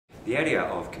The area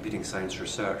of computing science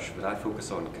research that I focus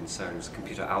on concerns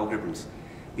computer algorithms.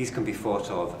 These can be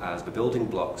thought of as the building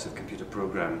blocks of computer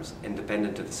programs,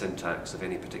 independent of the syntax of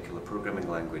any particular programming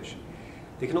language.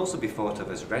 They can also be thought of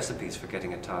as recipes for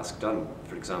getting a task done.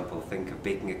 For example, think of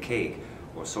baking a cake,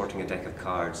 or sorting a deck of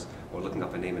cards, or looking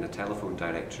up a name in a telephone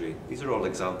directory. These are all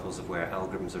examples of where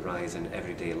algorithms arise in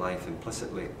everyday life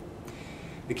implicitly.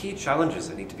 The key challenges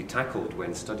that need to be tackled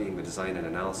when studying the design and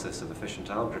analysis of efficient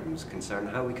algorithms concern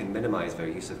how we can minimize their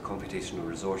use of computational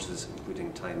resources,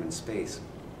 including time and space.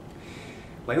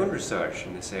 My own research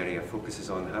in this area focuses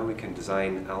on how we can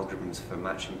design algorithms for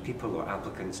matching people or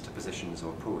applicants to positions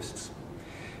or posts.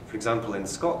 For example, in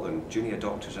Scotland, junior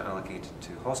doctors are allocated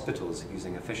to hospitals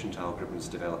using efficient algorithms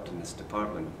developed in this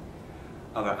department.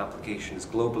 Other applications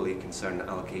globally concern the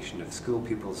allocation of school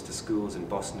pupils to schools in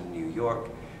Boston and New York,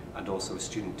 and also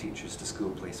student teachers to school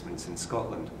placements in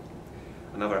Scotland.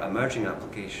 Another emerging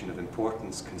application of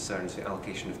importance concerns the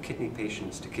allocation of kidney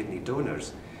patients to kidney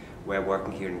donors. We're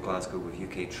working here in Glasgow with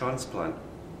UK Transplant,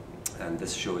 and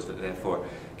this shows that therefore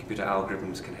computer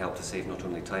algorithms can help to save not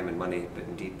only time and money, but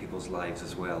indeed people's lives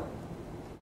as well.